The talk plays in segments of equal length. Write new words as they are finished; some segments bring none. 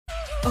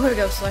Oh, here we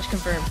go. Slash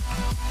confirm.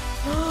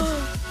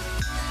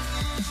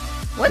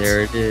 What?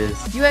 There it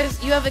is. You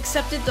have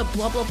accepted the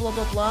blah blah blah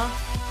blah blah.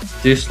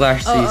 Do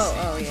slash CC.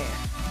 Oh yeah.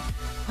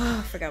 Oh,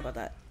 I forgot about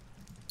that.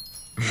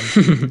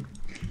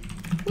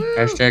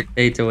 Hashtag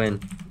pay to win.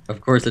 Of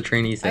course, the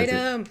trainee says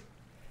Item.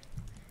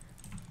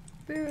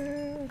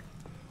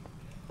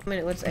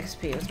 Wait, what's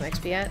XP? What's my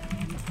XP at?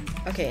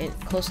 Okay,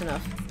 close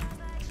enough.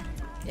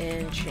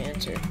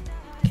 Enchanter.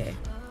 Okay.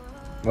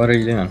 What are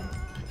you doing?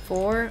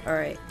 4. All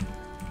right.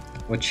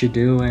 What you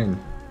doing?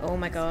 Oh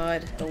my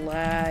god, the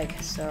lag.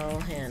 Sell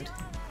hand.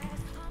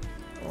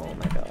 Oh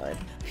my god.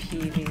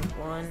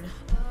 PV1.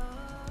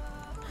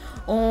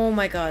 Oh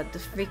my god, the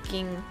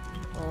freaking.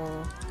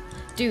 Oh.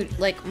 Dude,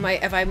 like,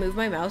 if I move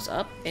my mouse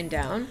up and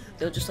down,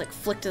 they'll just, like,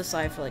 flick to the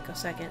side for, like, a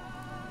second.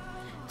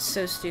 It's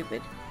so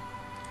stupid.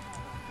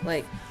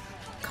 Like,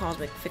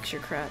 Cosmic, fix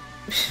your crap.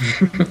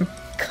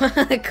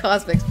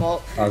 Cosmic's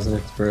fault.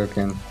 Cosmic's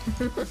broken.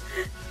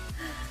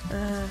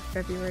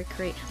 February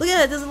crate. Look at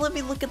that, it doesn't let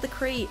me look at the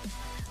crate.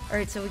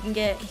 Alright, so we can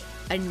get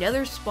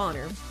another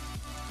spawner.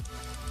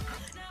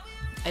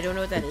 I don't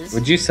know what that is.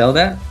 Would you sell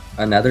that?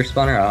 Another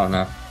spawner? I don't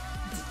know.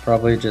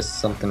 Probably just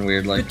something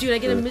weird like. But dude, I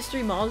get a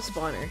mystery mob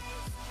spawner.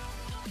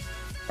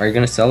 Are you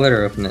gonna sell it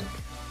or open it?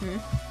 Hmm?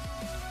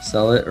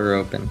 Sell it or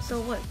open? So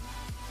what?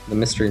 The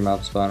mystery mob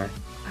spawner.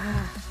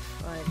 Ah,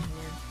 fudge,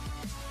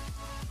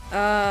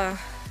 man.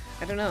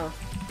 I don't know.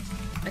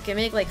 I can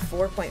make like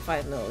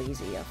 4.5 mil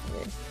easy off of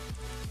it.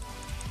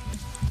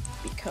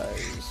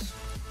 Because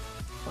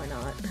why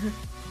not?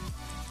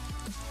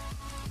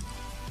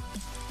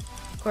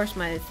 Of course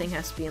my thing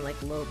has to be in like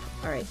low.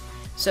 Alright.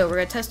 So we're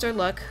gonna test our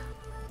luck.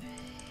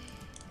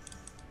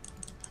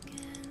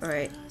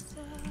 Alright.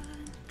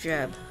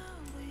 Jab.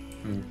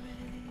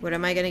 What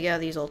am I gonna get out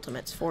of these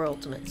ultimates? 4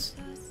 ultimates.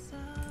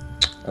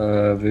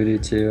 Voodoo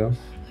 2.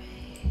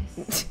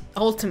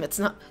 Ultimates,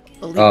 not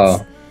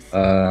elites.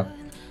 Oh,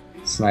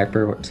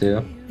 Sniper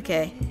 2.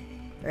 Okay.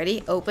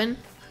 Ready? Open.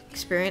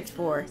 Experience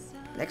 4.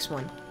 Next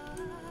one.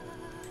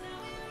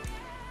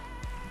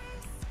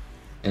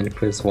 And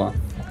quiz 1.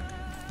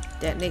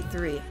 Detonate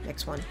 3.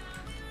 Next one.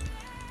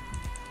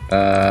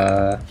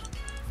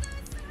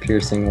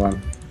 Piercing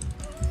 1.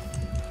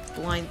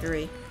 Blind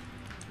 3.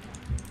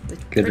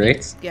 With Good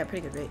rates? Yeah,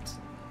 pretty good rates.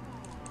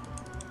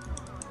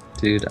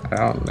 Dude, I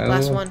don't know.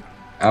 Last one.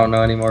 I don't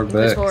know any more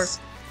books.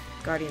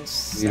 Guardians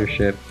 7.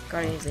 Leadership.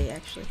 Guardians 8,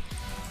 actually.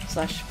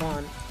 Slash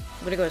spawn.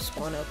 I'm gonna go to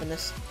spawn, open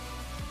this.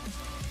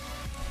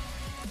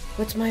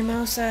 What's my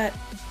mouse at?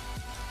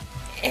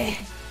 Eh.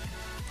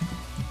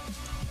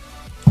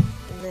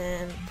 And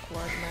then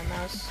plug my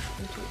mouse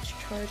into its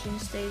charging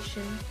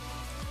station.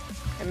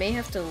 I may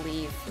have to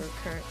leave for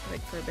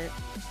for a bit.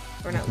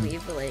 Or not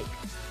leave, but like,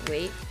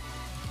 wait.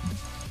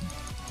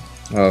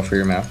 Oh, for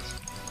your mouse?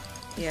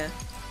 Yeah.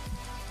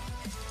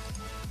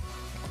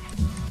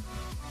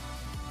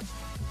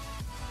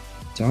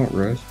 Don't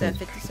roast It's at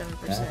me.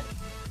 57%. Yeah.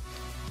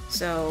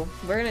 So,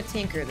 we're gonna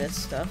tinker this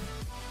stuff.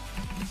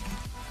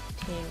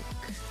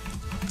 Tinker.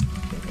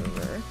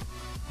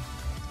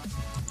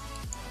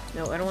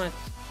 No, I don't want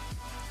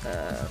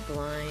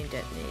blind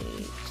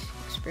detonate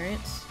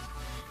experience.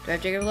 Do I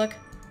have Jacob luck?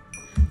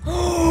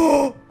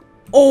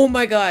 Oh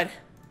my god!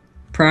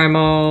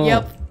 Primal!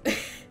 Yep.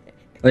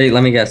 Wait,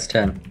 let me guess.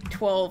 10.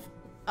 12.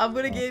 I'm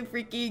gonna get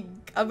freaking.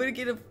 I'm gonna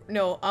get a.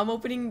 No, I'm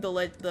opening the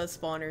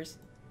spawners.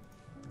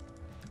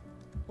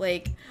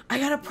 Like, I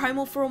got a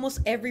primal for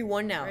almost every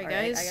one now. Alright,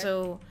 guys,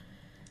 so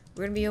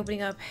we're gonna be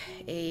opening up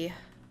a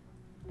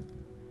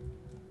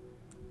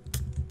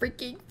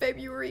freaking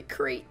February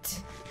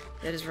crate.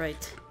 That is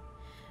right.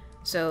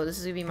 So this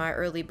is gonna be my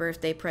early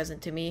birthday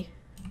present to me.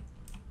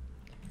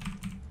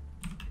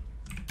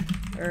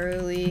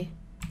 Early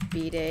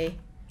B-Day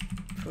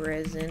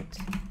present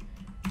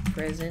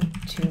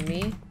to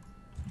me.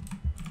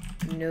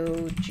 No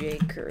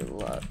Jaker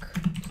luck,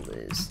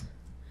 please.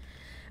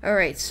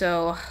 Alright,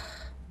 so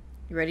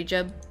you ready,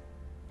 Jeb?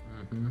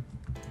 Mm-hmm.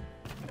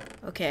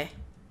 Okay.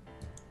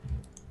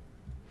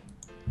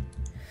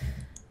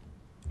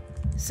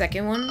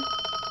 Second one.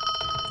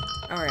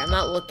 Alright, I'm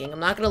not looking. I'm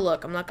not gonna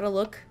look. I'm not gonna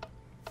look.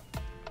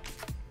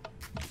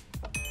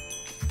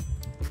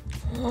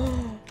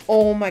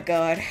 Oh my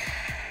god.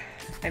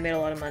 I made a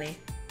lot of money.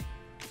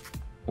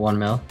 1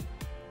 mil?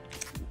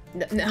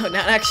 No,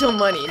 not actual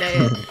money.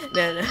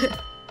 No.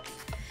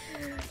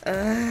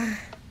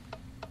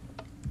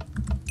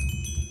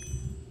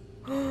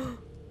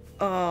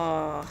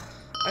 Oh,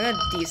 I got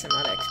a decent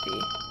amount of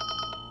XP.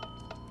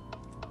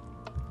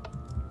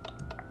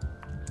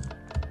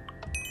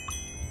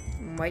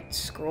 White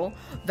scroll.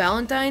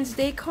 Valentine's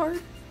Day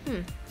card?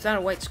 It's not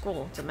a white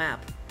scroll. It's a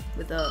map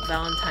with a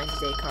Valentine's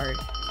Day card.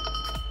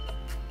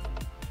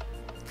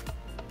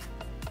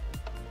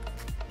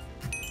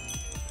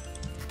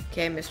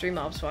 Okay, mystery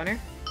mob spawner.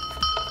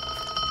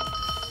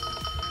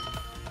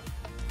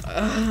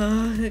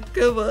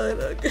 Come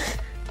on.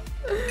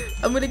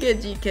 I'm gonna get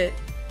a G-Kit.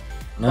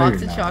 No,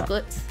 Box you're of not.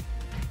 chocolates.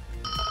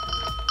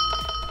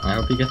 I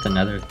hope you get the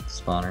nether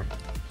spawner.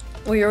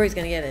 Well, you're always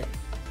gonna get it.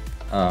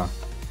 Oh.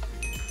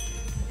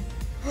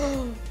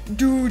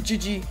 Dude,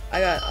 GG. I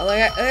got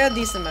a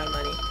decent amount of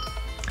money.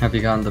 Have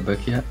you gotten the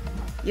book yet?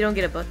 You don't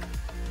get a book.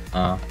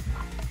 Oh.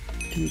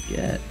 What do you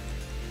get?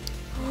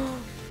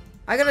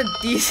 I got a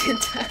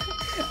decent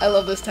I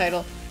love this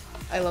title.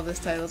 I love this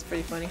title. It's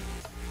pretty funny.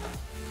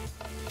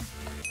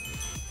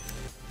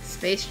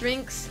 Space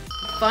drinks.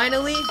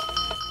 Finally.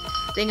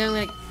 Think I'm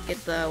gonna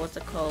get the, what's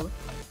it called?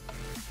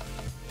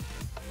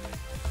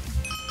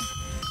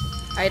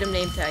 Item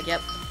name tag,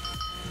 yep.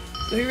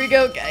 So here we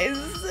go, guys.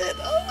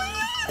 Oh my god.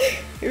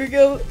 Here we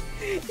go.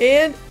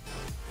 And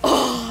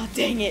oh,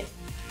 dang it.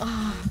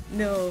 Oh,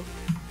 no.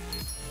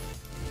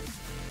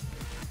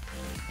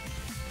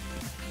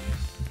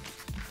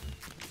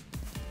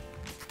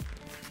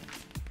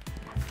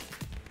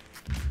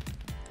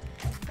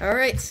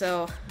 Alright,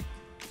 so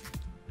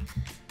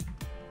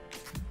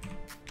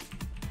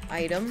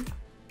item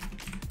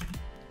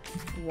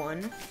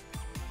 1.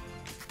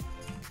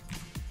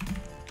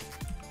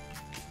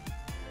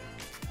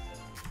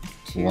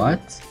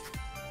 What?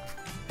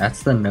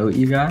 That's the note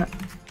you got?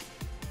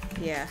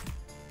 Yeah.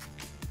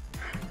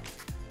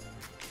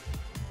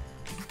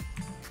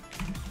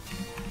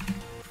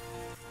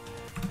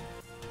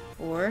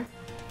 Four.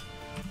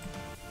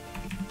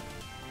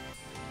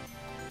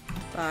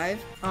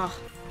 5. Ah.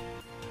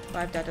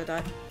 5 dot dot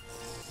dot.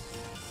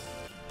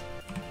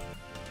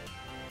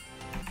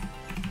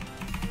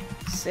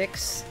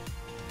 6.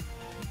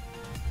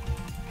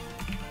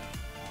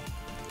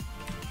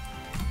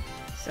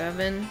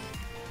 7.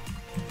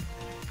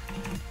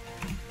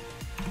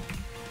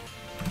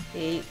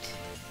 8.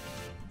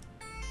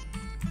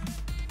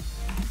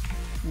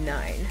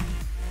 9.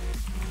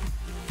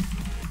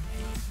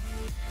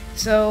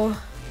 So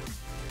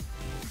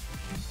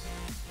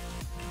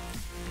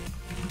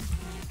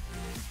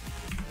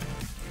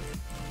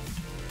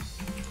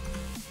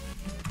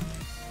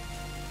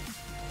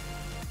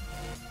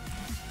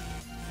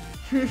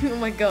oh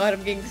my god,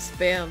 I'm getting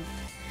spammed.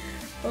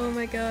 Oh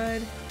my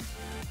god.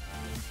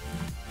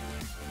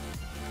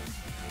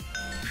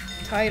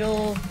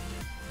 Title.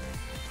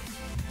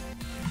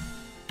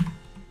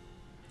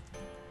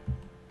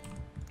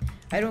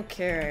 I don't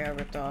care, I got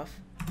ripped off.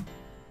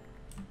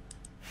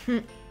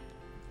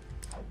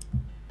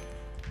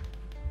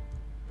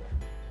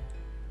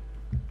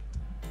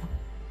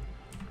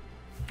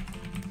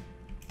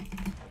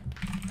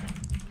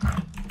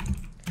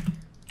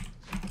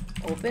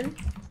 Open.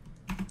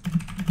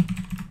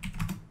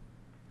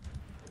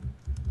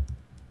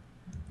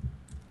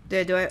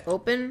 Do I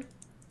open?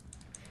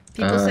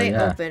 People say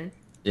yeah. open.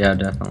 Yeah,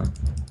 definitely.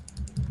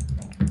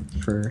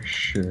 For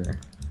sure.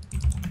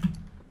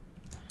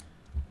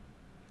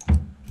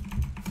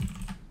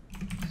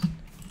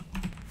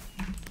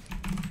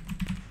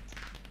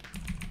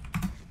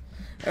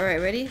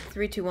 Alright, ready?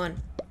 3, 2,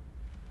 1.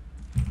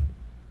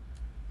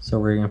 So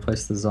where are you gonna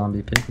place the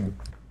zombie pigman?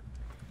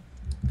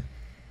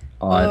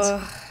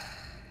 Oh,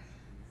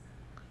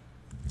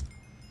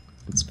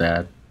 it's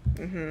bad.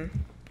 Mm-hmm.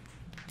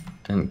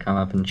 Didn't come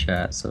up in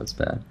chat, so it's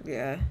bad.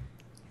 Yeah.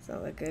 It's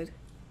not that good.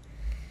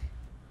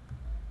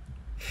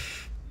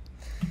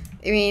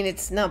 I mean,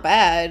 it's not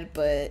bad,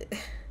 but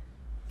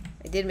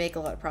I did make a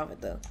lot of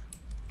profit, though.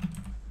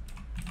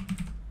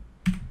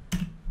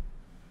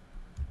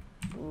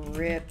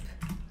 Rip.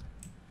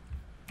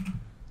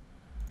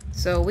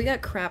 So, we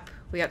got crap.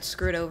 We got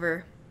screwed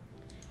over.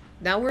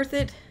 Not worth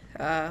it,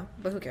 but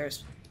who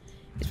cares?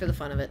 It's for the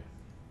fun of it.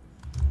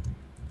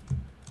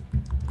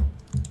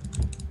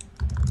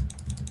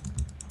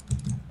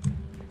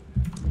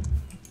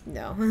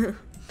 No.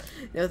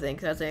 No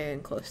thanks, that's not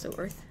even close to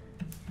worth.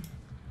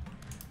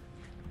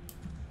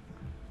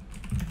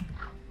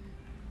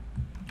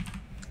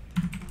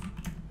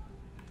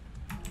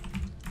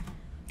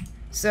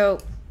 So,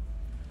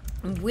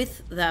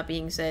 with that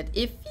being said,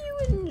 if you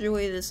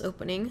enjoy this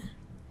opening,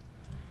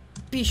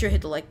 be sure to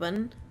hit the like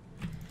button.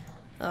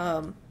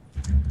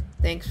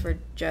 Thanks for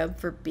Jeb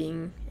for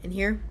being in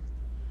here.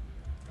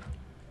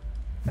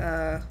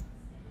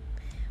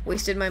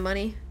 Wasted my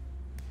money.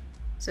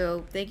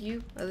 So, thank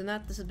you. Other than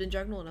that, this has been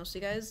Jagnole, and I'll see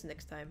you guys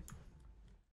next time.